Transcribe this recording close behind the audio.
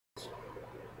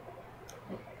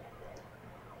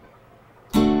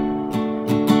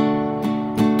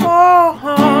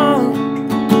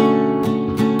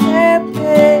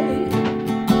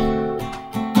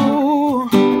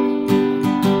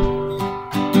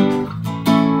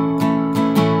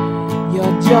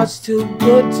just too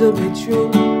good to be true.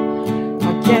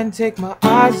 I can't take my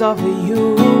eyes off of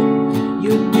you.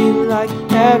 You'd be like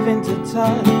heaven to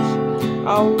touch.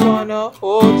 I wanna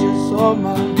hold you so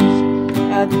much.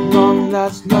 At long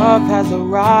last, love has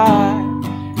arrived.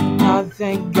 I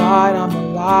thank God I'm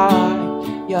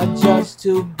alive. You're just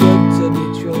too good to be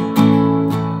true.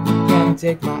 Can't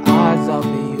take my eyes off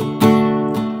of you.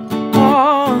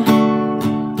 Oh,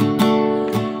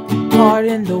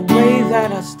 pardon the way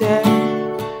that I stare.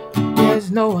 There's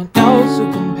no one else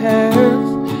who compares.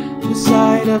 The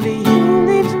sight of you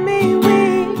leaves me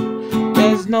weak.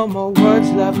 There's no more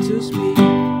words left to speak.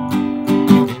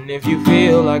 And if you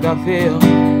feel like I feel,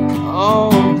 oh,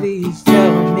 please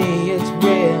tell me it's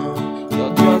real.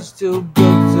 You're just too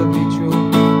good to be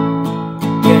true.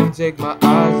 Can't take my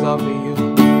eyes off of you.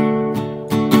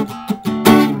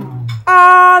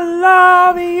 I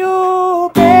love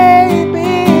you, baby.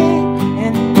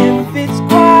 And if it's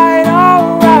quite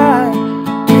alright,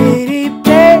 pretty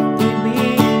baby,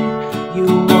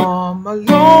 you are my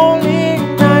lonely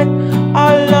night.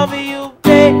 I love you,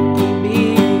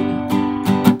 baby.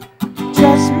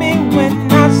 Trust me when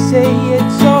I say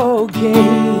it's okay.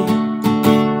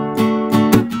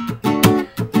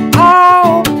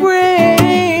 Oh,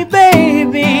 pretty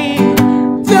baby,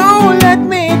 don't let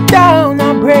me down,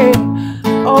 I pray.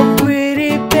 Oh,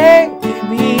 pretty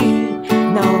baby,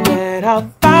 now that I've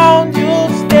found